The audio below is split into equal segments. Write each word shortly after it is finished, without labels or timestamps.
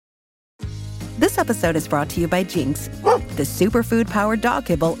This episode is brought to you by Jinx, the superfood-powered dog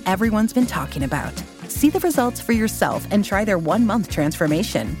kibble everyone's been talking about. See the results for yourself and try their 1-month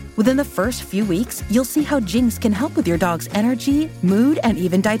transformation. Within the first few weeks, you'll see how Jinx can help with your dog's energy, mood, and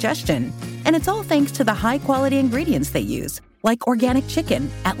even digestion. And it's all thanks to the high-quality ingredients they use, like organic chicken,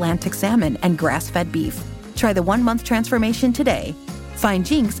 Atlantic salmon, and grass-fed beef. Try the 1-month transformation today. Find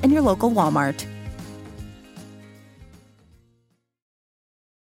Jinx in your local Walmart.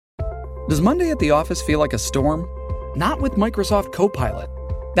 Does Monday at the office feel like a storm? Not with Microsoft Copilot.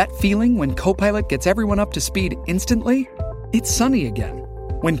 That feeling when Copilot gets everyone up to speed instantly? It's sunny again.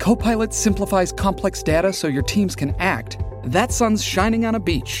 When Copilot simplifies complex data so your teams can act, that sun's shining on a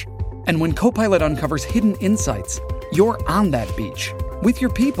beach. And when Copilot uncovers hidden insights, you're on that beach with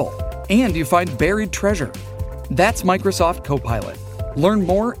your people, and you find buried treasure. That's Microsoft Copilot. Learn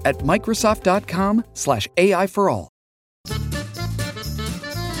more at Microsoft.com/AI for all.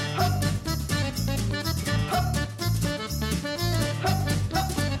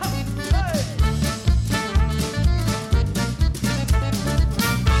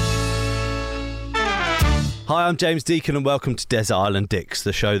 Hi, I'm James Deacon and welcome to Desert Island Dicks,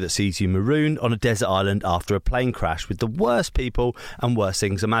 the show that sees you marooned on a desert island after a plane crash with the worst people and worst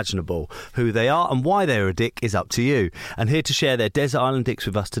things imaginable. Who they are and why they're a dick is up to you. And here to share their Desert Island Dicks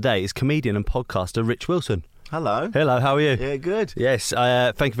with us today is comedian and podcaster Rich Wilson. Hello. Hello, how are you? Yeah, good. Yes,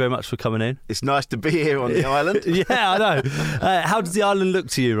 thank you very much for coming in. It's nice to be here on the island. Yeah, I know. How does the island look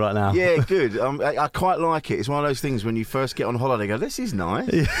to you right now? Yeah, good. I quite like it. It's one of those things when you first get on holiday, you go, this is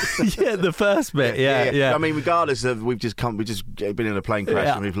nice. Yeah, the first bit, yeah. I mean, regardless of, we've just been in a plane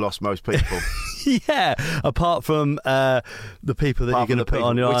crash and we've lost most people. Yeah, apart from the people that you're going to put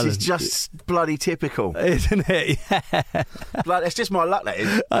on your island. Which is just bloody typical. Isn't it? Yeah. It's just my luck, that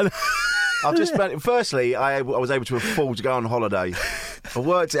is. I've just firstly, I was able to afford to go on holiday. I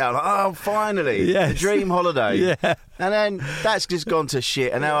worked it out, finally, yes. The dream holiday. Yeah. And then that's just gone to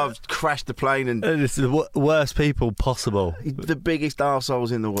shit, and now I've crashed the plane and it's the worst people possible. The biggest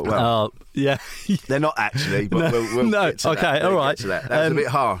arseholes in the world. Well, oh, yeah. They're not actually, but we'll no, get to okay, that. all right. That was a bit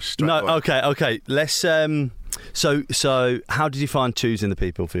harsh. No, away. okay. Let's. So, how did you find choosing the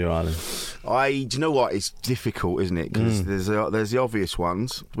people for your island? Do you know what? It's difficult, isn't it? Because there's the obvious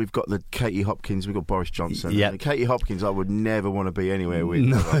ones. We've got the Katie Hopkins, we've got Boris Johnson. Yeah. Katie Hopkins, I would never want to be anywhere with.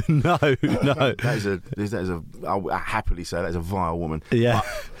 No. I'll happily say that is a vile woman. Yeah.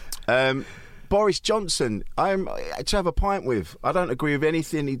 But, Boris Johnson, I'm to have a pint with. I don't agree with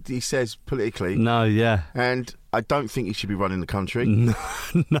anything he says politically. No, yeah. And I don't think he should be running the country. No.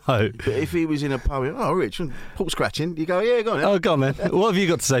 But if he was in a pub, Rich, pork scratching, you go, yeah, go on then. Oh, go on then. What have you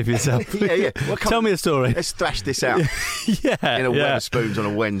got to say for yourself? Yeah. Well, tell me a story. Let's thrash this out. Yeah. In a Wetherspoons on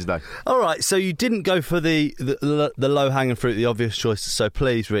a Wednesday. All right, so you didn't go for the low-hanging fruit, the obvious choices. So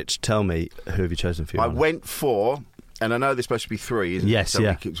please, Rich, tell me, who have you chosen for your island? I went for... And I know there's supposed to be 3, isn't it? Yes,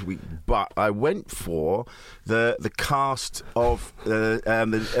 yeah. But I went for the cast of...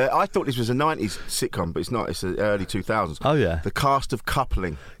 I thought this was a 90s sitcom, but it's not. It's the early 2000s. Oh, yeah. The cast of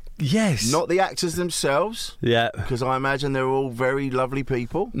Coupling. Yes. Not the actors themselves. Yeah. Because I imagine they're all very lovely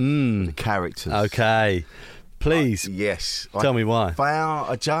people. The characters. Okay. Please. Yes. Tell me why.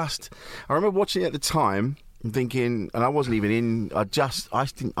 I remember watching it at the time... I'm thinking, and I wasn't even in. I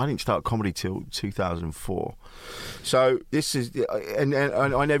didn't start comedy till 2004. So this is, and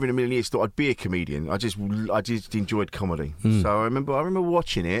I never in a million years thought I'd be a comedian. I just enjoyed comedy. So I remember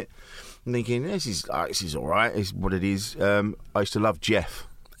watching it and thinking, this is all right. It's what it is. I used to love Jeff.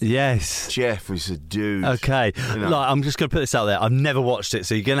 Yes. Jeff was a dude. Okay. You know. Like, I'm just going to put this out there. I've never watched it,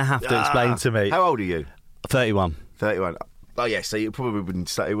 so you're going to have to explain to me. How old are you? 31. 31. Oh, yeah, so it probably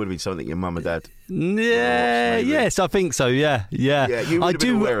wouldn't. It would have been something that your mum and dad. Yeah, yes, I think so. Yeah. Yeah, you would have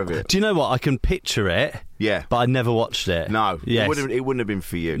been aware of it. Do you know what? I can picture it. Yeah, but I never watched it. No, yes. it wouldn't have been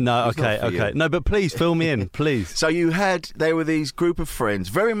for you. No, okay. No, but please fill me in, please. So they were these group of friends,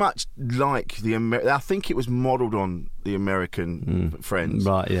 very much like I think it was modelled on the American Friends.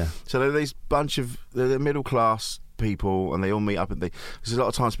 Right, yeah. So there were these bunch of the middle class people, and they all meet up there's a lot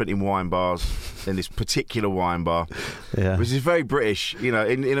of time spent in wine bars, in this particular wine bar, which is very British. You know,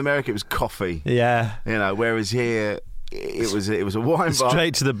 in America it was coffee. Yeah. You know, whereas here it was a wine bar.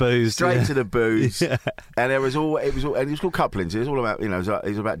 Straight to the booze. To the booze. Yeah. And it was called Couplings. It was all about, it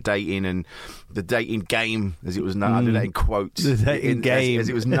was about dating and the dating game, as it was known. I do that in quotes. The dating game. As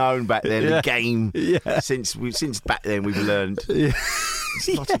it was known back then, Yeah. the game. Yeah. Since back then we've learned. Yeah. It's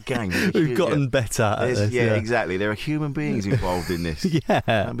not a game. We've gotten better at this. Yeah, exactly. There are human beings involved in this. Yeah.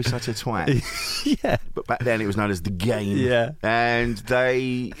 Don't be such a twat. Yeah. But back then it was known as the game. Yeah. And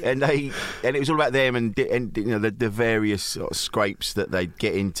it was all about them and you know the various sort of scrapes that they'd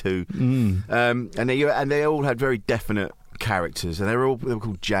get into. And they all had very definite characters, and they were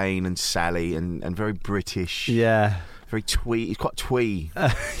called Jane and Sally and very British. Yeah. Very twee. He's quite twee. I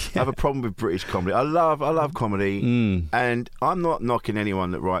have a problem with British comedy. I love comedy, and I'm not knocking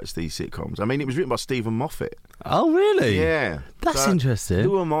anyone that writes these sitcoms. I mean, it was written by Stephen Moffat. Oh, really? Yeah. That's So interesting.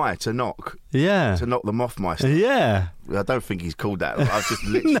 Who am I to knock? Yeah. To knock the Moffmeister. Yeah. I don't think he's called that. I've just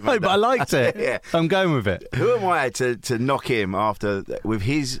literally No, but I liked it. Yeah. I'm going with it. Who am I to knock him with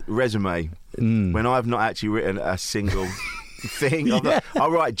his resume when I've not actually written a single thing? I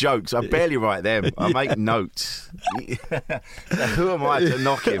write jokes. I barely write them. I make notes. Who am I to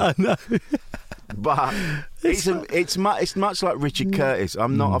knock him? I know. But it's much like Richard Curtis.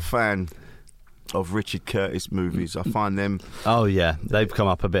 I'm not a fan of Richard Curtis movies. I find them. Oh yeah, they've come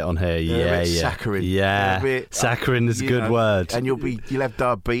up a bit on here. Yeah, saccharine. Yeah, saccharine is a good word. And you'll have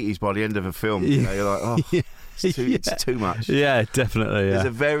diabetes by the end of a film. You know, you're like, oh, it's too much. Yeah, definitely. Yeah. There's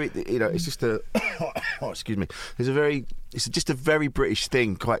a very, it's just a. Excuse me. It's just a very British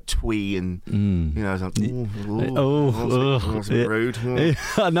thing, quite twee and it's like, that's a bit rude.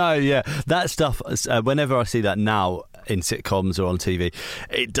 I know. Yeah, that stuff. Whenever I see that now in sitcoms or on TV,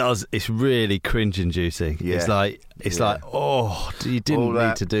 it's really cringe-inducing. Yeah. It's like, oh, you didn't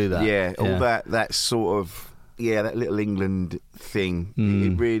need to do that. Yeah, all that sort of that little England thing.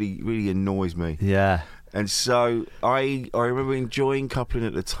 It really, really annoys me. Yeah. And so I remember enjoying Coupling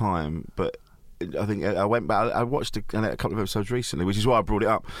at the time, but I think I went back. I watched a couple of episodes recently, which is why I brought it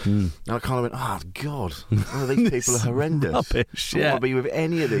up. And I kind of went, "Oh God, these people are horrendous. Rubbish, I don't want to be with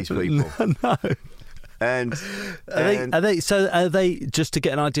any of these people." No. And Are they just to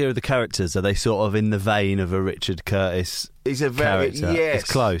get an idea of the characters? Are they sort of in the vein of a Richard Curtis? He's a very character? Yes,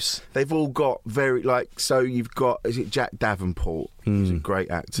 It's close. They've all got very so you've got Jack Davenport, who's a great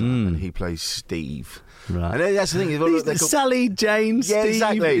actor, and he plays Steve. Right. And that's the thing. They've got Sally, Jane, Steve.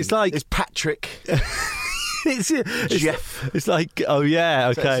 Exactly. It's Patrick. it's Jeff. It's like, oh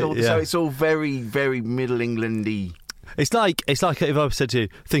yeah, okay. So it's all very, very Middle Englandy. It's like if I said to you,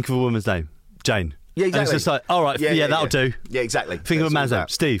 think of a woman's name, Jane. Yeah, exactly. And it's just like, all right, that'll do. Yeah, exactly. Think of a man's name,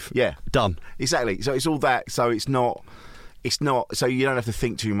 Steve. Yeah, done. Exactly. So it's all that. So it's not. So you don't have to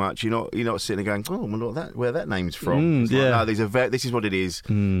think too much. You're not sitting there going, oh, I wonder where that name's from. No, this is what it is,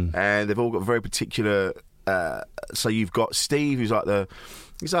 and they've all got very particular. So you've got Steve, who's like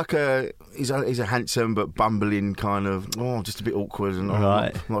he's a handsome but bumbling kind of just a bit awkward and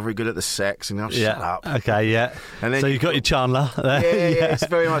not very good at the sex and shut up. Okay, yeah. And then so you've got your Chandler there. Yeah, it's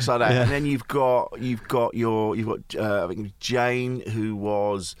very much like that. Yeah. And then you've got I think Jane, who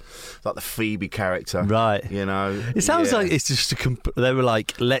was like the Phoebe character, right? You know, it sounds like it's just they were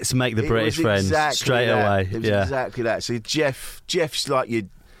like, let's make the British friends straight away. It was exactly that. So Jeff's like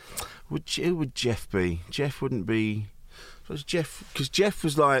who would Jeff be? Jeff wouldn't be. Was Jeff? Because Jeff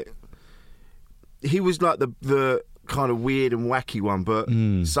was like, he was like the kind of weird and wacky one, but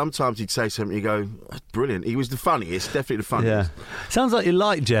sometimes he'd say something, you go, that's brilliant. He was the funniest, definitely the funniest. Yeah. Sounds like you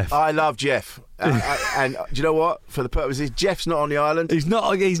like Jeff. I love Jeff. And do you know what? For the purposes, Jeff's not on the island. He's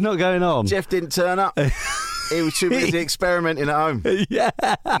not going on. Jeff didn't turn up. He was too busy experimenting at home. Yeah.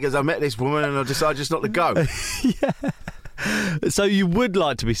 Because I met this woman and I decided just not to go. Yeah. So you would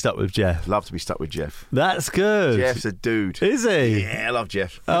like to be stuck with Jeff? Love to be stuck with Jeff. That's good. Jeff's a dude. Is he? Yeah, I love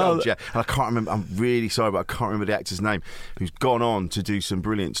Jeff. And I can't remember. I'm really sorry, but I can't remember the actor's name. Who's gone on to do some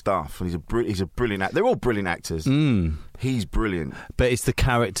brilliant stuff, and he's a brilliant actor. They're all brilliant actors. He's brilliant. But it's the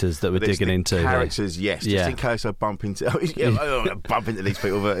characters that we're digging into. Characters, yes. Just in case I bump into. I don't want to bump into these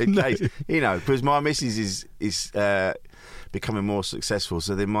people, but in case because my missus is becoming more successful,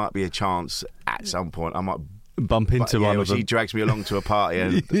 so there might be a chance at some point I might bump into one of them. She drags me along to a party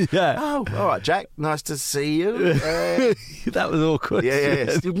and oh, all right, Jack, nice to see you. That was awkward.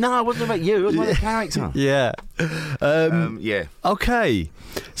 Yeah. No, it wasn't about you. It was about the character. Yeah. Yeah. Okay.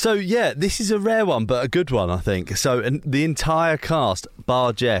 So this is a rare one, but a good one, I think. So the entire cast,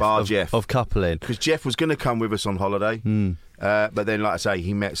 bar Jeff of Coupling, because Jeff was going to come with us on holiday. But then, like I say,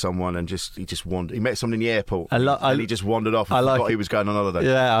 he met someone and he just wandered. He met someone in the airport, and he just wandered off and forgot he was going on holiday.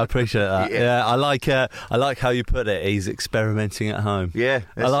 Yeah, I appreciate that. Yeah, I like how you put it. He's experimenting at home. Yeah,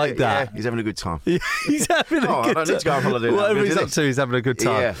 I like that. Yeah, he's having a good time. He's having a good time. I don't need to go on holiday. Whatever he's up to, he's having a good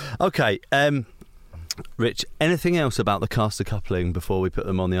time. Yeah. Okay, Rich, anything else about the cast of Coupling before we put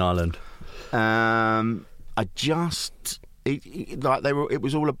them on the island? It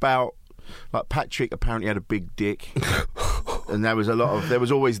was all about Like Patrick apparently had a big dick, and there was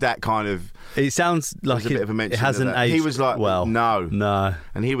always that kind of. It sounds like a bit of a mention it hasn't of that. aged He was like, well. No,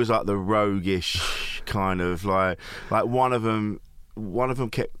 and he was like the roguish kind of like one of them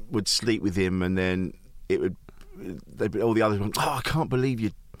would sleep with him, and then all the others went, oh, I can't believe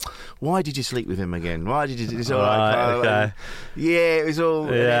you. Why did you sleep with him again? Why did you? It's all okay. Yeah, it was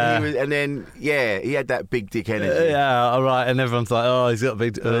all. Yeah. And then he had that big dick energy. Yeah, all right. And everyone's like, oh, he's got a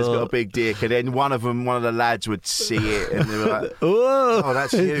big. He's got a big dick, and then one of the lads would see it, and they were like, Whoa. "Oh,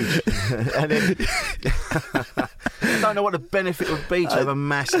 that's huge." And then I don't know what the benefit would be to have a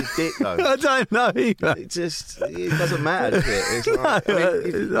massive dick, though. I don't know either. It doesn't matter, does it?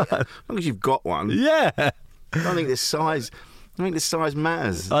 It's like, as long as you've got one. Yeah. I don't think the size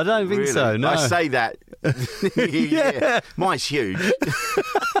matters. I don't think really. so, no. I say that. Yeah. Mine's huge.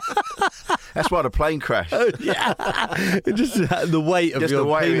 That's why the plane crashed. Yeah. Just the weight of Just your the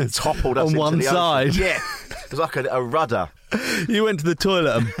way penis it toppled us on into one the side. ocean. Yeah. It was like a rudder. You went to the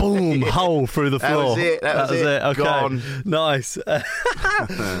toilet and boom, hole through the That floor. was it. That was it. Okay. Gone. Nice.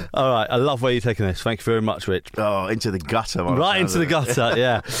 All right. I love where you're taking this. Thank you very much, Rich. Oh, into the gutter. Right into the gutter,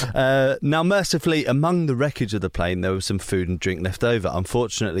 yeah. Now, mercifully, among the wreckage of the plane, there was some food and drink left over.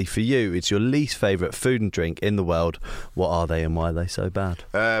 Unfortunately for you, it's your least favourite food and drink in the world. What are they and why are they so bad?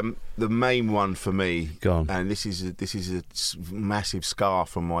 The main one for me, Go on. and this is a massive scar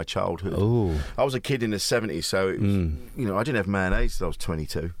from my childhood. Ooh. I was a kid in the 70s, so it was, I didn't have mayonnaise till I was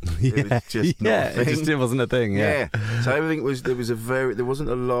 22. Yeah, It was just not a thing. it wasn't a thing. Yeah. So everything was there wasn't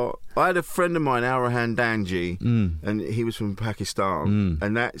a lot. I had a friend of mine, Arahan Danji, and he was from Pakistan,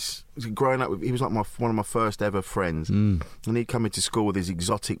 and that's growing up with. He was like one of my first ever friends, and he'd come into school with his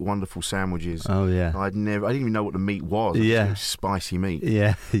exotic, wonderful sandwiches. Oh yeah. I didn't even know what the meat was. Yeah. It was spicy meat.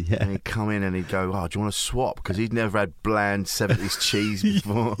 Yeah. And he'd come in and he'd go, oh, do you want to swap? Because he'd never had bland 70s cheese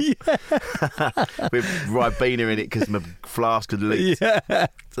before. With Ribena in it because my flask had leaked. Yeah.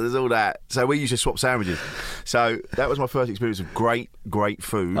 So there's all that. So we used to swap sandwiches. So that was my first experience of great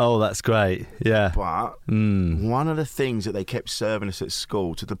food. Oh, that's great. Yeah. But one of the things that they kept serving us at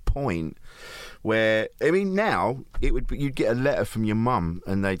school, to the point where, I mean, now you'd get a letter from your mum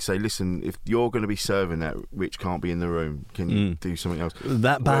and they'd say, listen, if you're going to be serving that, Rich can't be in the room. Can you do something else?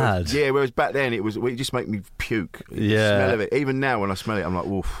 That bad? Whereas back then it just made me puke. The smell of it. Even now when I smell it, I'm like,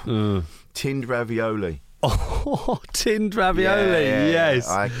 oof. Tinned ravioli. Oh, tinned ravioli. Yeah, yes.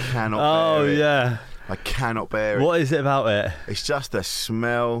 I cannot bear it. Yeah. I cannot bear it. What is it about it? It's just the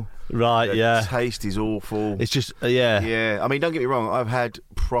smell. Right, The taste is awful. It's just, yeah. Yeah. I mean, don't get me wrong. I've had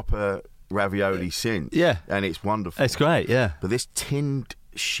proper ravioli since. Yeah. And it's wonderful. It's great, yeah. But this tinned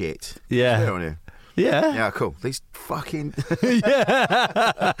shit. Yeah. Is there on here? Yeah. Yeah, cool. These fucking...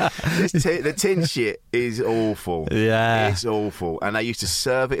 Yeah. the tin shit is awful. Yeah. It's awful. And they used to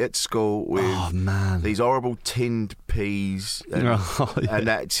serve it at school with these horrible tinned peas and, and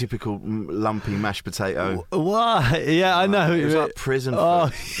that typical lumpy mashed potato. What? Yeah, I know. It was like prison food.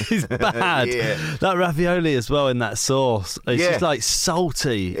 Oh, it's bad. Yeah. That ravioli as well in that sauce. It's just like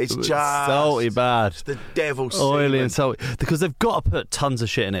salty. It's just salty bad. It's the devil's oily semen. and salty. Because they've got to put tons of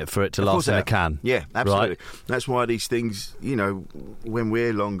shit in it for it to last in a can. Yeah, absolutely. Right? That's why these things, when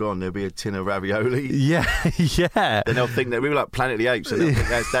we're long gone, there'll be a tin of ravioli. Yeah, yeah. Then they'll think that we were like Planet of the Apes, and they'll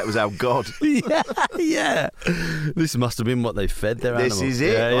think that was our god. Yeah. This must have been what they fed their animals. This is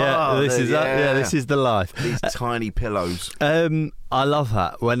it. Yeah. Oh, This is the life. These tiny pillows. I love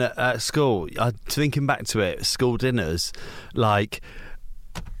that. When at school, thinking back to it, school dinners, like,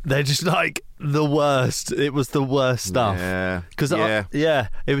 they're just like the worst. It was the worst stuff. Yeah. Because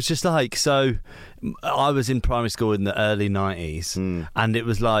it was just like, so I was in primary school in the early 90s, and it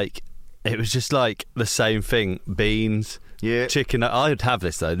was just like the same thing. Beans. Yeah. Chicken. I'd have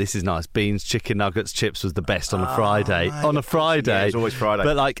this though. This is nice. Beans, chicken nuggets, chips was the best on a Friday. Mate. On a Friday. Yeah, it's always Friday.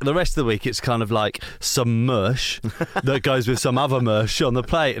 But like the rest of the week, it's kind of like some mush that goes with some other mush on the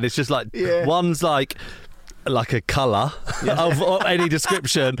plate, and it's just like one's like a colour of any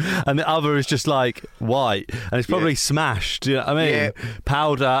description, and the other is just like white, and it's probably smashed. Do you know what I mean? Yeah.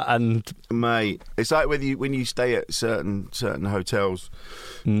 Powder and mate. It's like when you stay at certain hotels,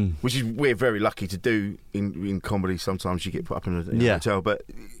 which is we're very lucky to do in comedy. Sometimes you get put up in a hotel, but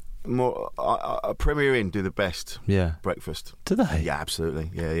more a Premier Inn do the best breakfast. Do they? Yeah, absolutely.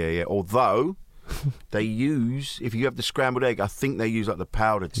 Yeah. Although they use, if you have the scrambled egg, I think they use like the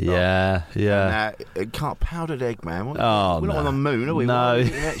powdered stuff. Yeah. And it can't powdered egg, man. We're No. not on the moon, are we? No.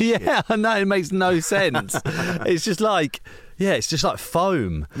 Yeah, I know, it makes no sense. It's just like, Yeah, it's just like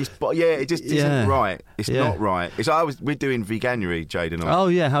foam. It just isn't right. It's not right. We're doing veganuary, Jade and I. Oh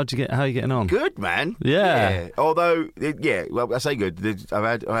yeah, how are you getting on? Good, man. Yeah. Although, well, I say good.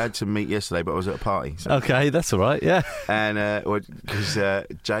 I had some meat yesterday, but I was at a party. So. Okay, that's all right. Yeah. And because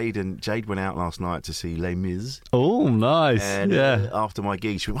Jade went out last night to see Les Mis. Oh, nice. And after my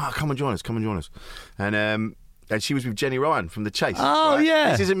gig, she went, "Oh, come and join us." And she was with Jenny Ryan from The Chase. Oh, right?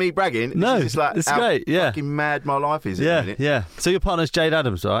 yeah. This isn't me bragging. No, this is like it's how great. Yeah. fucking mad my life is at the minute. Yeah. So your partner's Jade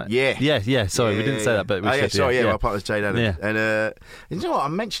Adams, right? Yeah. Yeah. Sorry, we didn't say that, but we said, sorry, my partner's Jade Adams. Yeah. And you know what?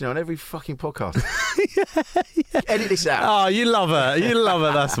 I'm mentioning her on every fucking podcast. Edit this out. Oh, you love her.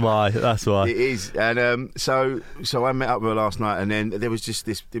 That's why. It is. And so I met up with her last night, and then there was just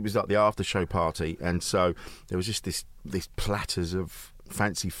this. It was like the after show party, and so there was just this platters of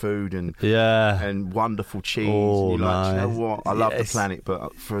fancy food and wonderful cheese. Oh, and you're like, nice. you know what? I love the planet,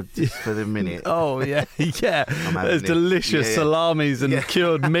 but for the minute. Oh yeah. There's delicious salamis and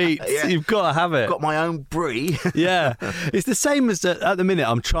cured meats. You've got to have it. Got my own brie. Yeah, it's the same as at the minute.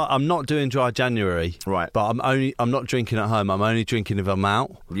 I'm not doing dry January, right? But I'm not drinking at home. I'm only drinking if I'm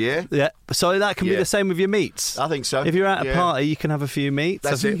out. Yeah. So that can be the same with your meats. I think so. If you're at a party, you can have a few meats.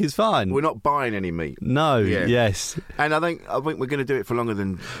 I think it's fine. We're not buying any meat. No. Yeah. Yes. And I think we're going to do it for longer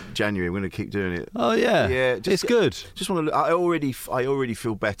than January. We're going to keep doing it. Oh yeah. Yeah. It's good. Just want to. I already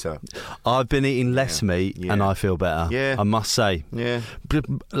feel better. I've been eating less meat and I feel better. Yeah. I must say. Yeah.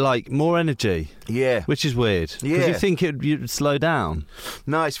 Like more energy. Yeah. Which is weird. Yeah. Because you think you'd slow down.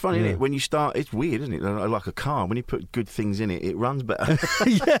 No, it's funny, isn't it? When you start, it's weird, isn't it? Like a car. When you put good things in it, it runs better.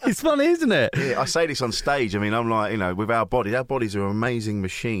 Yeah, it's funny, isn't it? Yeah, I say this on stage. I mean, I'm like, with our bodies are amazing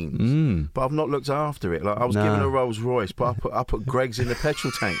machines, but I've not looked after it. Like I was given a Rolls Royce, but I put Greg's in the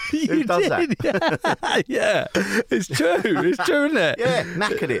petrol tank. Who does that? Yeah, it's true. It's true, isn't it? Yeah,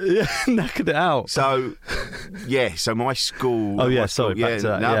 knackered it. Yeah, knackered it out. So, so my school. Oh yeah, sorry. Back to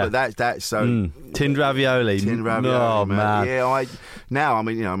that. No, but that's so. Tinned ravioli. Oh man. Yeah, I'm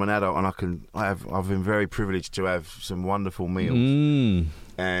an adult and I've been very privileged to have some wonderful meals.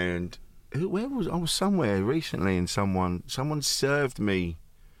 And I was somewhere recently and someone served me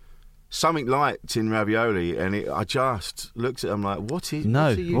something like tin ravioli, and I just looked at them like, what are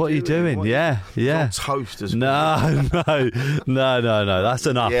you doing? Yeah. Toast as No, that's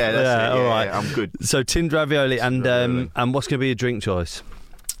enough. Yeah, that's it. All right. I'm good. So tinned ravioli and what's going to be your drink choice?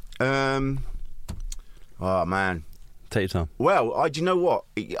 Oh man, take your time. Well, do you know what?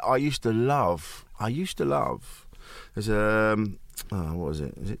 I used to love. There's what was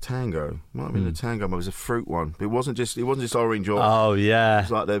it? Is it Tango? Might have been the Tango, but it was a fruit one. It wasn't just orange or. Oh yeah.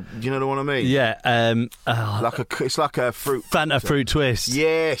 It's like do you know the one I mean? Yeah. It's like a fruit. Fanta fruit twist.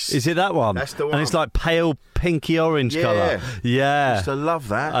 Yes. Is it that one? That's the one. And it's like pale pinky orange colour. Yeah. I used to love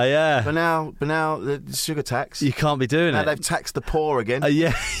that. Oh yeah. But now the sugar tax. You can't be doing it. Now they've taxed the poor again.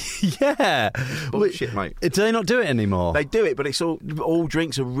 Yeah. Yeah. Bullshit, mate. Do they not do it anymore? They do it, but it's all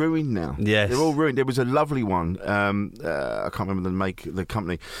drinks are ruined now. Yes. They're all ruined. There was a lovely one. I can't remember the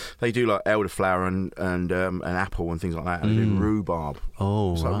company. They do like elderflower and apple and things like that, and they do rhubarb.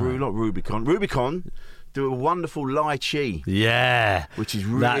 Oh, it's like not Rubicon. Rubicon do a wonderful lychee. Yeah, which is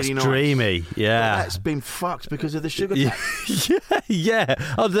really that's nice. Dreamy. Yeah, but that's been fucked because of the sugar tax. Yeah.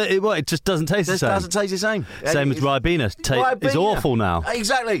 Oh, it just doesn't taste the same. It doesn't taste the same. Same as Ribena. It's awful now.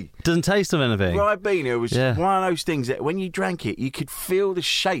 Exactly. Doesn't taste of anything. Ribena was one of those things that when you drank it, you could feel the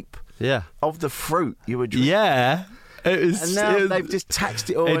shape. Of the fruit you were drinking. Yeah. And now they've just taxed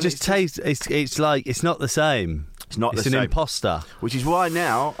it all. It just tastes. It's like it's not the same. It's not the same. It's an imposter. Which is why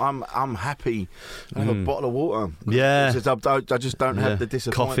now I'm happy. I have a bottle of water. Yeah. I just don't have the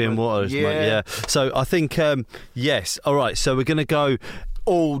disappointment. Coffee and water. Yeah. So I think yes. All right. So we're going to go.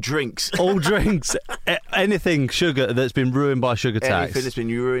 All drinks. Anything sugar that's been ruined by sugar tax. Anything that's been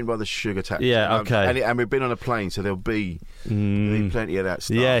ruined by the sugar tax. Yeah, okay. And we've been on a plane, so there'll be plenty of that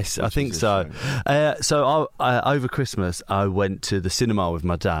stuff. Yes, I think so. So over Christmas, I went to the cinema with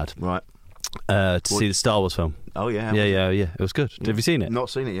my dad. Right. To see the Star Wars film. Oh, yeah. Yeah. It was good. Have you seen it? Not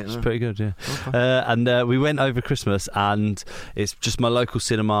seen it yet. It's no. pretty good, yeah. Okay. And we went over Christmas, and it's just my local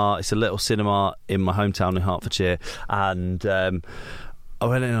cinema. It's a little cinema in my hometown in Hertfordshire. And I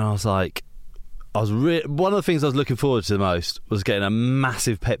went in and I was like, one of the things I was looking forward to the most was getting a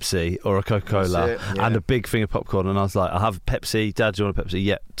massive Pepsi or a Coca-Cola and a big thing of popcorn. And I was like, I'll have Pepsi. Dad, do you want a Pepsi?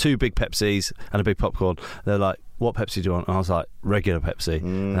 Yeah, 2 big Pepsis and a big popcorn. They're like, what Pepsi do you want? And I was like, regular Pepsi.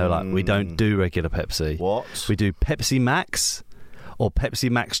 They were like, we don't do regular Pepsi. What? We do Pepsi Max or Pepsi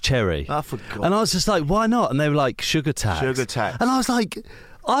Max Cherry. I forgot. And I was just like, why not? And they were like, sugar tax. Sugar tax. And I was like,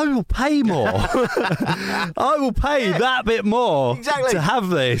 I will pay more. I will pay that bit more Exactly. to have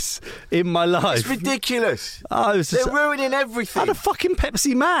this in my life. It's ridiculous. They're ruining I everything. had a fucking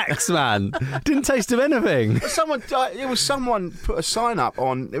Pepsi Max, man. Didn't taste of anything. Someone put a sign up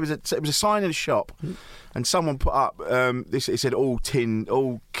on. It was a sign in a shop, and someone put up this. It said all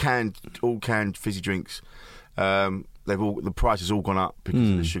canned fizzy drinks. The price has all gone up because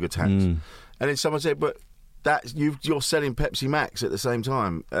of the sugar tax. And then someone said, but you're selling Pepsi Max at the same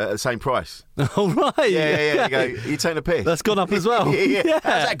time, at the same price. All right. Yeah. You go, you're taking a piss. That's gone up as well. yeah. How's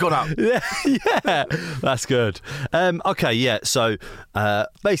that gone up? Yeah. That's good. Okay, yeah. So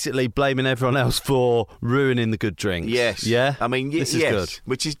basically blaming everyone else for ruining the good drinks. Yes. Yeah? I mean, this is good.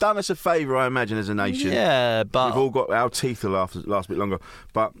 Which has done us a favour, I imagine, as a nation. Yeah, but... We've all got our teeth to last a bit longer.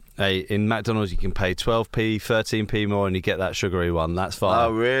 But... Hey, in McDonald's you can pay 12p, 13p more and you get that sugary one. That's fine.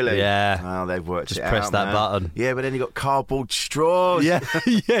 Oh, really? Yeah. Oh, they've worked Just it out. press that man. button. Yeah, but then you got cardboard straws. Yeah,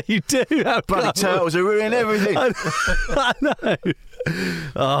 yeah, you do. Bloody turtles are ruining everything. I know.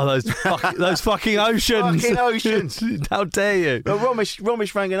 Oh, those fucking oceans. Fucking oceans. How dare you? Well, Romesh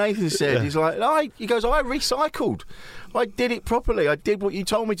Ranganathan said, he's like, he goes, I recycled. I did it properly. I did what you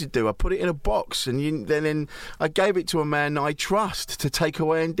told me to do. I put it in a box and then I gave it to a man I trust to take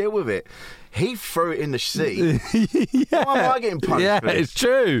away and deal with it. He threw it in the sea. Yeah. Why am I getting punished? Yeah, for this? it's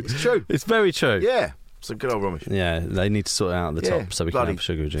true. It's true. It's very true. Yeah. So good old Romesh. Yeah, they need to sort it out at the top so we can have a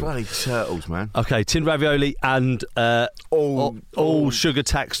sugar drink. Bloody turtles, man. Okay, tin ravioli and all sugar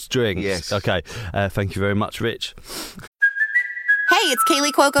taxed drinks. Yes. Okay, thank you very much, Rich. Hey, it's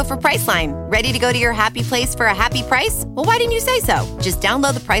Kaylee Cuoco for Priceline. Ready to go to your happy place for a happy price? Well, why didn't you say so? Just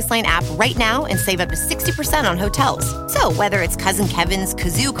download the Priceline app right now and save up to 60% on hotels. So whether it's Cousin Kevin's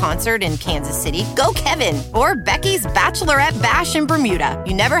Kazoo Concert in Kansas City, go Kevin, or Becky's Bachelorette Bash in Bermuda,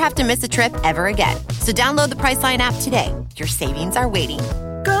 you never have to miss a trip ever again. So download the Priceline app today. Your savings are waiting.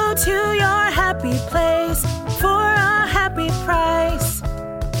 Go to your happy place for a happy price.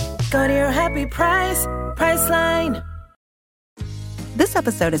 Go to your happy price, Priceline. This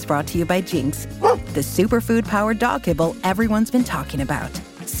episode is brought to you by Jinx, the superfood-powered dog kibble everyone's been talking about.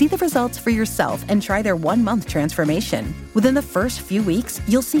 See the results for yourself and try their 1-month transformation. Within the first few weeks,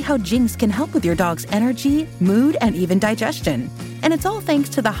 you'll see how Jinx can help with your dog's energy, mood, and even digestion. And it's all thanks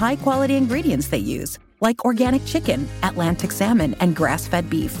to the high-quality ingredients they use, like organic chicken, Atlantic salmon, and grass-fed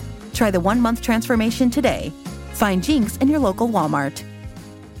beef. Try the 1-month transformation today. Find Jinx in your local Walmart.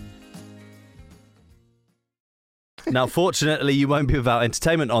 Now, fortunately, you won't be without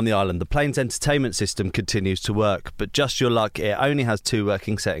entertainment on the island. The plane's entertainment system continues to work, but just your luck, it only has 2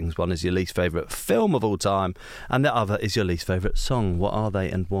 working settings. One is your least favourite film of all time, and the other is your least favourite song. What are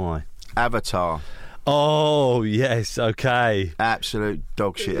they and why? Avatar. Oh, yes, okay. Absolute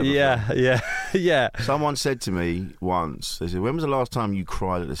dog shit. Yeah. Someone said to me once, they said, when was the last time you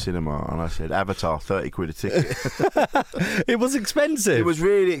cried at the cinema? And I said, Avatar, 30 quid a ticket. It was expensive. It was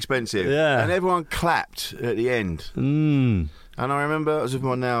really expensive. Yeah. And everyone clapped at the end. Mm. And I remember I was with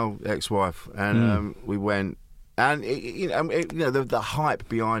my now ex-wife, and we went, and the hype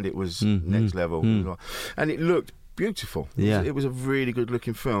behind it was next level. And it looked beautiful. Yeah. It was a really good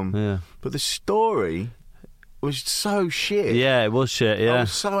looking film. Yeah. But the story was so shit. Yeah, it was shit, I yeah.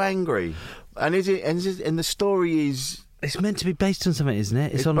 was so angry. And the story is... It's meant to be based on something, isn't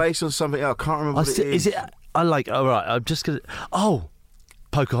it? It's based on something else. I can't remember what it is. Is it... All right, I'm just going to... Oh,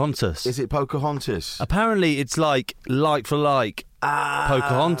 Pocahontas. Is it Pocahontas? Apparently it's like for like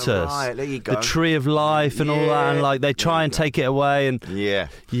Pocahontas. Right, there you go. The Tree of Life and all that, and like they try and take it away and... Yeah.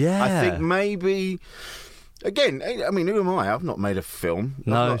 Yeah. I think maybe... Again, I mean, who am I? I've not made a film.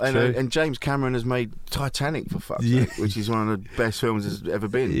 No, true. And James Cameron has made Titanic, for fuck's sake, which is one of the best films there's ever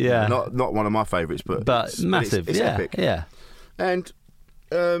been. Yeah. Not one of my favourites, but massive. It's epic. Yeah. And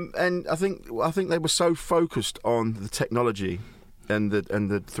I think they were so focused on the technology and the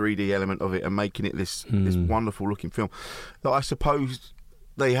 3D element of it and making it this wonderful looking film that I suppose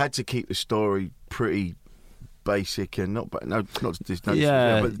they had to keep the story pretty basic and not.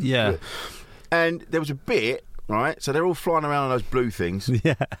 And there was a bit, right? So they're all flying around on those blue things.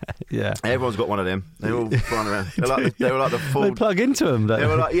 Yeah. Everyone's got one of them. They're all flying around. They were like the Ford. They plug into them. They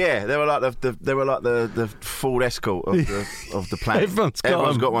were like the Ford Escort of the planet.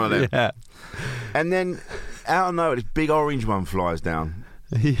 Everyone's got one of them. Yeah. And then out of nowhere, this big orange one flies down.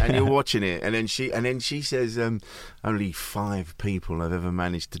 Yeah. And you're watching it, and then she says, "Only 5 people have ever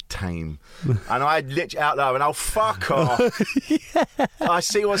managed to tame." And I literally out loud and, "Oh, fuck off!" I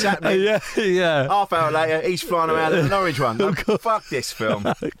see what's happening. Yeah. Half hour later, he's flying around in an orange one. Fuck this film.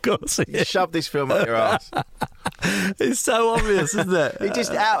 Of course, shove this film up your ass. It's so obvious, isn't it? It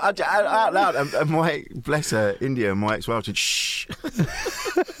just out loud. And my bless her, India, my ex-wife said, "Shh."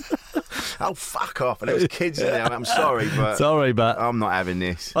 Oh, fuck off. And there was kids in there. I'm sorry, but I'm not having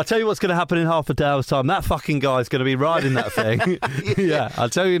this. I'll tell you what's going to happen in half an hour's time. That fucking guy's going to be riding that thing. Yeah, I'll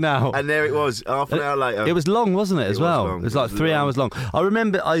tell you now. And there it was, half an hour later. It was long, wasn't it, as well? Long. It was like 3 hours long. I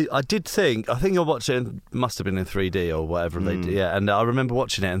remember, I think I watched it, must have been in 3D or whatever they did. Yeah, and I remember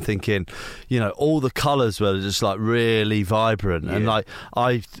watching it and thinking, all the colours were just like really vibrant. And like,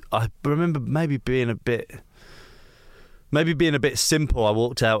 I remember maybe being a bit simple. I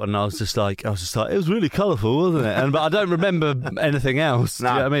walked out and I was just like, it was really colourful, wasn't it? But I don't remember anything else. Do you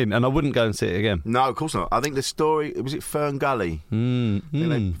know what I mean? And I wouldn't go and see it again. No, of course not. I think the story, was it Fern Gully? I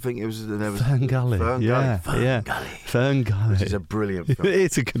think it was Fern Gully. Fern Gully. Which is a brilliant film.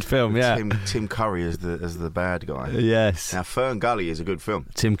 It's a good film, yeah. Tim Curry as the bad guy. Yes. Now, Fern Gully is a good film.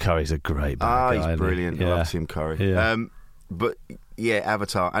 Tim Curry's a great bad guy. He's brilliant. I love Tim Curry. Yeah. But yeah,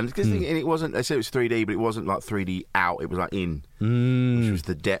 Avatar, and because and it wasn't. They said it was 3D, but it wasn't like 3D out. It was like in, which was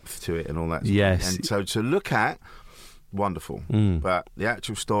the depth to it and all that. Yes, and so to look at, wonderful. But the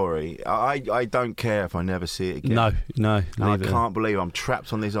actual story, I don't care if I never see it again. No, I can't believe I'm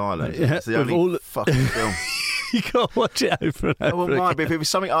trapped on this island. It's the only fucking film. You can't watch it over and over. I wouldn't mind, but if it was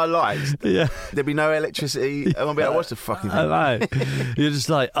something I liked, there'd be no electricity. I won't be able to watch the fucking thing. I know. You're just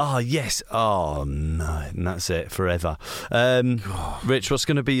like, oh, yes. Oh, no. And that's it, forever. Rich, what's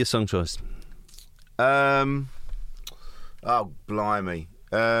going to be your song choice? Oh, blimey.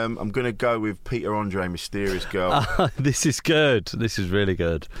 I'm going to go with Peter Andre, Mysterious Girl. This is good. This is really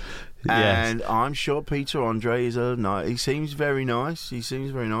good. And I'm sure Peter Andre is he seems very nice.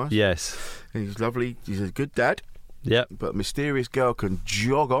 Yes. He's lovely. He's a good dad. Yep. But Mysterious Girl can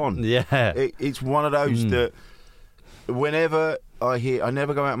jog on. Yeah. It's one of those that whenever I hear, I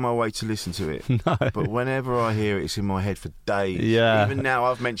never go out of my way to listen to it. No. But whenever I hear it, it's in my head for days. Yeah. Even now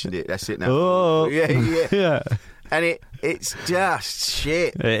I've mentioned it. That's it now. Oh. Yeah. And it's just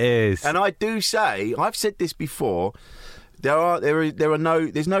shit. It is. And I do say, I've said this before,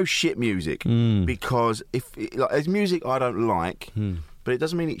 there's no shit music because there's music I don't like, but it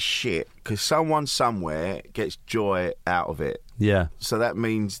doesn't mean it's shit because someone somewhere gets joy out of it. Yeah. So that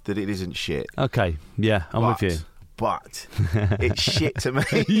means that it isn't shit. Okay. Yeah, I'm with you. But it's shit to me.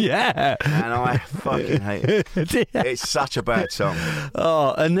 Yeah. And I fucking hate it. It's such a bad song.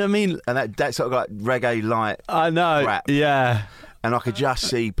 Oh, and I mean, and that sort of like reggae light. I know. Rap. Yeah. And I could just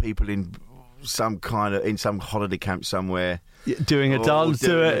see people in some holiday camp somewhere doing a dance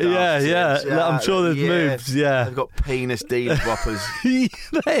to it. Yeah. I'm sure there's moves. Yeah. They've got penis dealer boppers.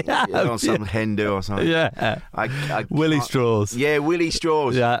 They have. On some Hindu or something. Yeah. Willie Straws. Yeah, Willie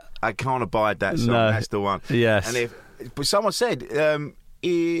Straws. Yeah. I can't abide that song. No. That's the one. Yes. But someone said,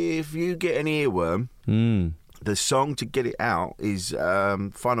 if you get an earworm, the song to get it out is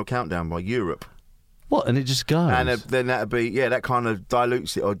Final Countdown by Europe. What? And it just goes? And then that'd be, that kind of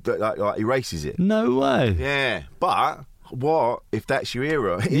dilutes it or like erases it. No way. Yeah. But what if that's your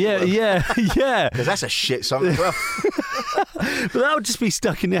era? Yeah. Because that's a shit song as well. But that would just be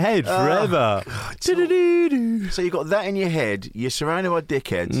stuck in your head forever. So you've got that in your head, you're surrounded by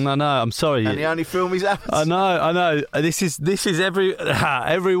dickheads. I know, I'm sorry. And the only film is Avatar. I know. This is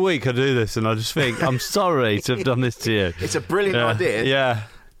every week I do this and I just think, I'm sorry to have done this to you. It's a brilliant idea. Yeah.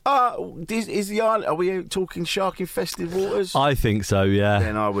 Is the island? Are we talking shark-infested waters? I think so. Yeah.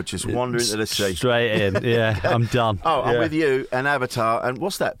 Then I would just wander into the sea straight in. Yeah, I'm done. I'm with you and Avatar. And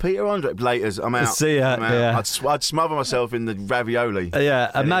what's that? Peter Andre. Laters. I'm out. See ya. I'm out. Yeah. I'd smother myself in the ravioli.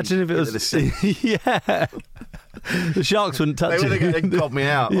 Yeah. Imagine if it was. The sea. Yeah. The sharks wouldn't touch it. They'd gob me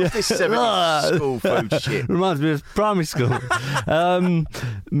out. What's this 70s school food shit? Reminds me of primary school.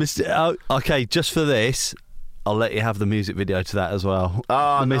 Okay, just for this, I'll let you have the music video to that as well.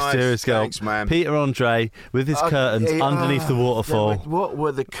 Oh, the Mysterious Girl. Thanks, man. Peter Andre with his curtains underneath the waterfall. What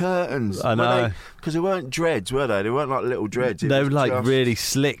were the curtains? I know. Because they weren't dreads, were they? They weren't like little dreads. They were like really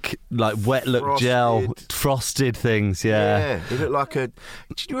slick, like wet look gel, frosted things, yeah. It looked like I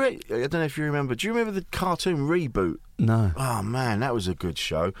don't know if you remember. Do you remember the cartoon Reboot? No. Oh, man, that was a good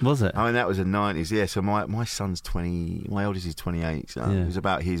show. Was it? I mean, that was the 90s, yeah. So my son's 20, my eldest is 28, so it was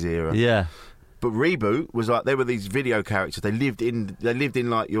about his era. Yeah. But Reboot was like, they were these video characters. They lived in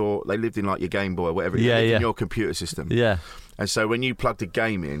like your Game Boy or whatever. In your computer system. Yeah. And so when you plugged a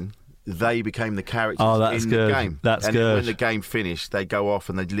game in, they became the characters in the game. That's and good. When the game finished, they go off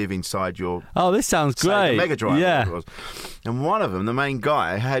and they live inside your. Oh, this sounds great. The Mega Drive. Yeah. It was. And one of them, the main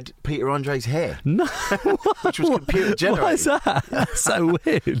guy, had Peter Andre's hair. No. Which was computer generated. What is that? That's so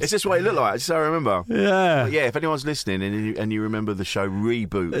weird. It's just what he looked like. It's just I remember. Yeah. But yeah, if anyone's listening and you remember the show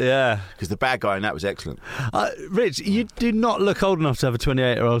Reboot. Yeah. Because the bad guy in that was excellent. Rich, you do not look old enough to have a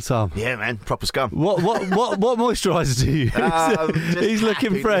 28-year-old son. Yeah, man. Proper scum. What moisturiser do you use? He's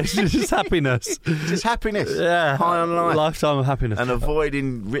looking fresh. Just happiness. Just happiness. Yeah. High on life. Lifetime of happiness. And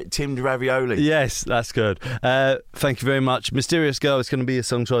avoiding tinned ravioli. Yes, that's good. Thank you very much. Mysterious Girl is going to be your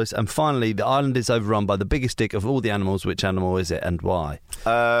song choice. And finally, the island is overrun by the biggest dick of all the animals. Which animal is it and why?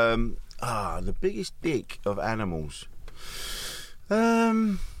 The biggest dick of animals.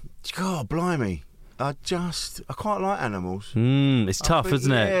 God, blimey. I quite like animals. It's tough,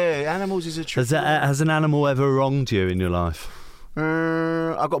 isn't it? Yeah, animals is a tricky. Has an animal ever wronged you in your life?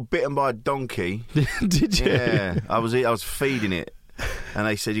 I got bitten by a donkey. Did you? Yeah, I was feeding it, and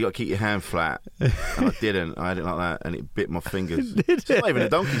they said you got to keep your hand flat, and I didn't. I had it like that, and it bit my fingers. It's not even the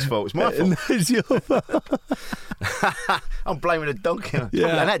donkey's fault. It's my fault. No, it's your fault. I'm blaming the donkey. Yeah.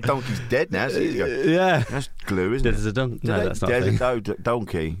 And that donkey's dead now. So Yeah. that's glue, isn't There's it? a donkey. No, that's not There's a a thing.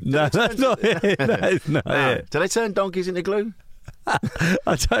 donkey. No, that's not it. That is not No. it. Do they turn donkeys into glue? I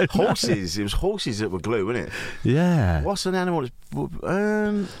don't know. Horses. It was horses that were glue, wasn't it? Yeah. What's an animal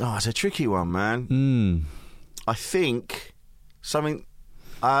that's... it's a tricky one, man. I think something...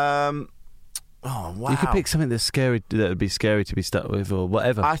 wow. You could pick something that's scary, that would be scary to be stuck with, or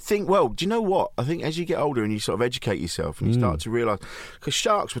whatever. I think, well, do you know what? I think as you get older and you sort of educate yourself and you start to realise... Because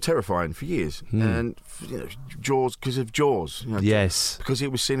sharks were terrifying for years. And, Jaws, because of Jaws. Yes. Because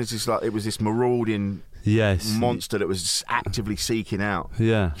it was seen as this, like, it was this marauding monster that was actively seeking out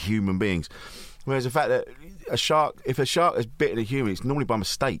human beings. Whereas the fact that if a shark has bitten a human, it's normally by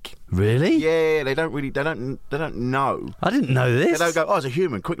mistake. Really? Yeah, they don't know. I didn't know this. They don't go, it's a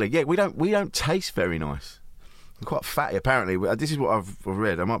human, quickly. Yeah, we don't taste very nice. I'm quite fatty, apparently. This is what I've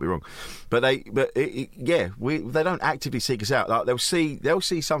read. I might be wrong, but they don't actively seek us out. Like they'll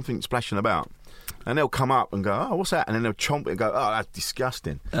see something splashing about, and they'll come up and go, what's that? And then they'll chomp it and go, that's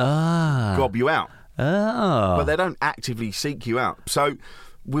disgusting. Gob you out. But they don't actively seek you out. So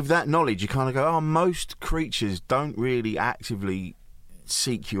with that knowledge, you kind of go, most creatures don't really actively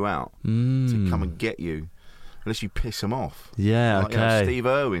seek you out to come and get you. Unless you piss them off. Yeah, like, okay. Steve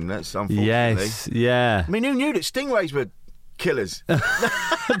Irwin, that's unfortunately. Yes, yeah. I mean, who knew that stingrays were killers? Up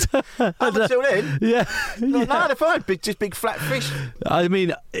until then. Yeah. No, they're fine. Just big flat fish. I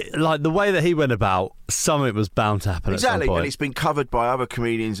mean, like the way that he went about, something was bound to happen Exactly, at some point. and it's been covered by other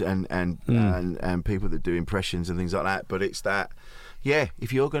comedians and people that do impressions and things like that. But it's that. Yeah,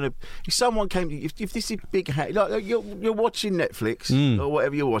 if someone came, if this is big, like you're watching Netflix or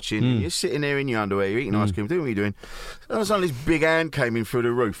whatever you're watching, and you're sitting there in your underwear, you're eating ice cream, doing what you're doing, and suddenly this big hand came in through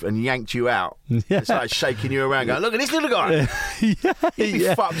the roof and yanked you out. And started shaking you around, going, "Look at this little guy." You'd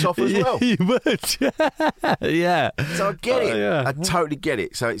be fucked off as well. You would. Yeah. So I get it. Yeah. I totally get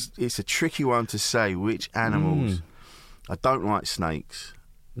it. So it's a tricky one to say which animals. I don't like snakes.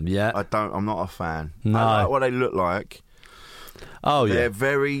 Yeah. I'm not a fan. No. I like what they look like. Oh yeah.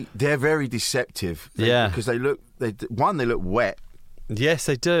 They're very deceptive. Because they look wet. Yes,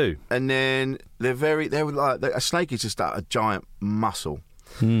 they do. And then a snake is just a giant muscle.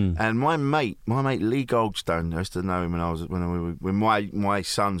 And my mate Lee Goldstone, I used to know him when my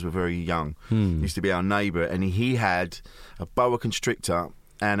sons were very young. He used to be our neighbour, and he had a boa constrictor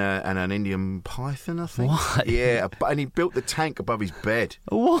and an Indian python, I think. What? Yeah, and he built the tank above his bed.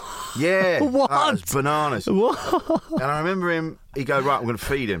 What? Yeah. What? That was bananas. What? And I remember him, he'd go, right, I'm going to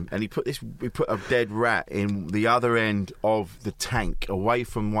feed him. And he put a dead rat in the other end of the tank, away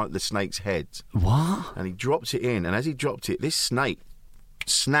from one of the snake's heads. What? And he dropped it in. And as he dropped it, this snake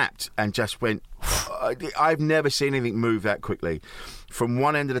snapped and just went... I've never seen anything move that quickly. From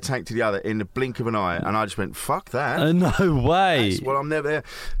one end of the tank to the other in the blink of an eye. And I just went, fuck that. No way. Well, I'm never there.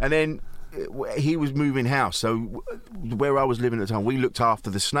 And then he was moving house. So where I was living at the time, we looked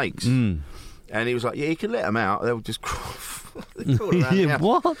after the snakes. And he was like, yeah, you can let them out. They'll just crawl around the house.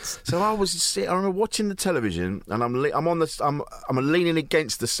 What? So I remember watching the television, and I'm leaning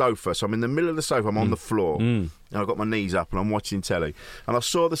against the sofa. So I'm in the middle of the sofa. I'm on the floor, and I've got my knees up, and I'm watching telly. And I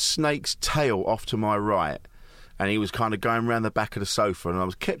saw the snake's tail off to my right, and he was kind of going around the back of the sofa, and I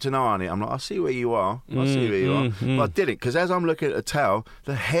was kept an eye on it. I'm like, I see where you are. But I didn't, because as I'm looking at the tail,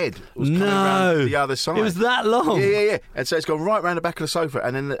 the head was coming around the other side. It was that long? Yeah. And so it's gone right around the back of the sofa,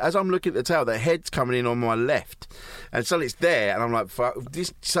 and then as I'm looking at the tail, the head's coming in on my left. And so it's there, and I'm like, fuck,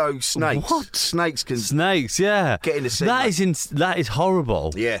 so snakes. What? Snakes can... Snakes, yeah. Get in the scene. That is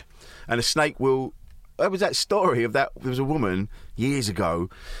horrible. Yeah. And a snake will... There was that story of that... There was a woman years ago,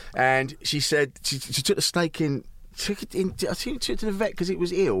 and she said... She took the snake in... Took it to the vet because it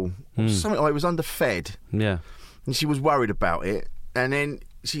was ill. Something like it was underfed. Yeah. And she was worried about it. And then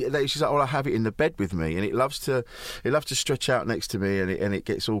she's like, "Well, I have it in the bed with me, and it loves to stretch out next to me, and it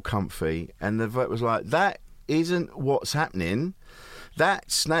gets all comfy." And the vet was like, "That isn't what's happening. That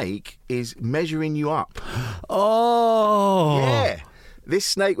snake is measuring you up." Oh. Yeah. this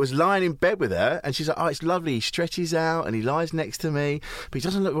snake was lying in bed with her, and she's like, "Oh, it's lovely." He stretches out and he lies next to me, but he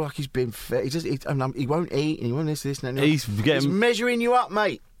doesn't look like he's been fed. He won't eat, and he won't this, and that. He's measuring you up,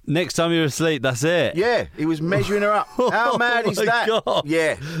 mate. Next time you're asleep, that's it. Yeah, he was measuring her up. How mad is that? God.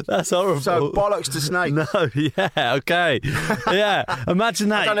 Yeah, that's horrible. So bollocks to snake. No, yeah, okay, yeah. Imagine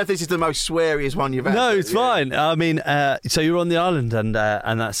that. I don't know if this is the most sweariest one you've had. No, it's fine. I mean, so you're on the island and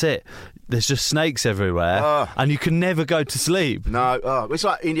that's it. There's just snakes everywhere, and you can never go to sleep. No, it's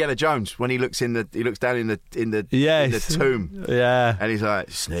like Indiana Jones when he looks down in the tomb. Yeah, and he's like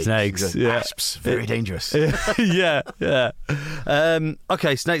snakes, asps, very dangerous. yeah.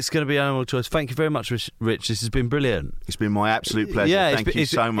 Okay, snakes going to be animal choice. Thank you very much, Rich. This has been brilliant. It's been my absolute pleasure. Yeah, thank you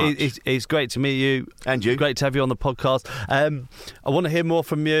so much. It's great to meet you, and you. Great to have you on the podcast. I want to hear more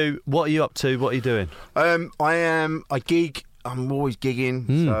from you. What are you up to? What are you doing? I gig. I'm always gigging,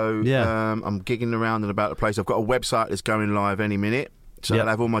 I'm gigging around and about the place. I've got a website that's going live any minute, so I'll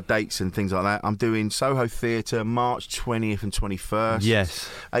have all my dates and things like that. I'm doing Soho Theatre March 20th and 21st. Yes,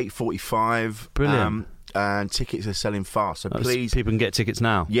 8:45. Brilliant. And tickets are selling fast, so please... People can get tickets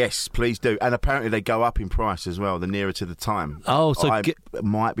now? Yes, please do. And apparently they go up in price as well, the nearer to the time. Oh, so... I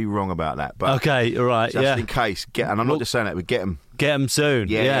might be wrong about that, but... Okay, all right, just in case. And I'm not just saying that, but get them. Get them soon.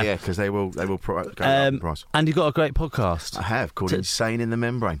 Yeah, because they will go up in price. And you've got a great podcast. I have, called Insane in the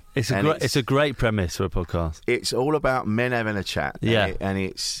Membrane. It's a great premise for a podcast. It's all about men having a chat. Yeah. And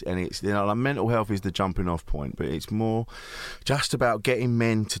it's like mental health is the jumping off point, but it's more just about getting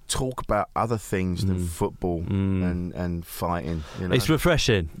men to talk about other things than football and fighting. You know? It's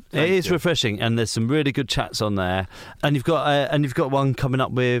refreshing. It is refreshing, and there's some really good chats on there. And you've got one coming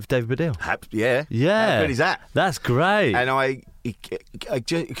up with David Baddiel. Yeah. How good is that? That's great. And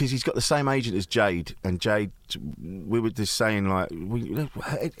because he's got the same agent as Jade, and Jade, we were just saying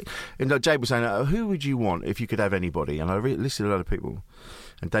and Jade was saying, who would you want if you could have anybody? And I listed a lot of people,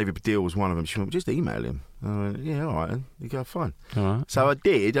 and David Baddiel was one of them. She went, just email him. I went, yeah, all right. And you go, fine. All right. So I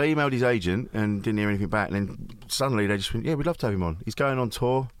did. I emailed his agent and didn't hear anything back. And then suddenly they just went, yeah, we'd love to have him on. He's going on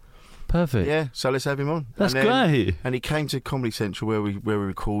tour. Perfect. Yeah, so let's have him on. That's great. And he came to Comedy Central where we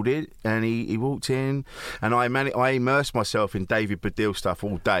recorded, and he walked in, and I immersed myself in David Baddiel stuff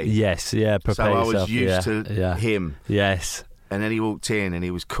all day. Yes, yeah, prepare so yourself. I was used to him. Yes. And then he walked in and he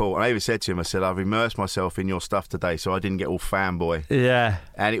was cool. And I even said to him, I said, I've immersed myself in your stuff today so I didn't get all fanboy. Yeah.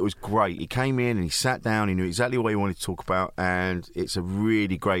 And it was great. He came in and he sat down. He knew exactly what he wanted to talk about. And it's a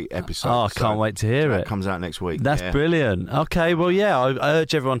really great episode. Oh, I can't wait to hear it. It comes out next week. That's brilliant. Okay, well, I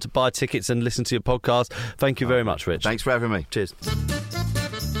urge everyone to buy tickets and listen to your podcast. Thank you very much, Rich. Thanks for having me. Cheers.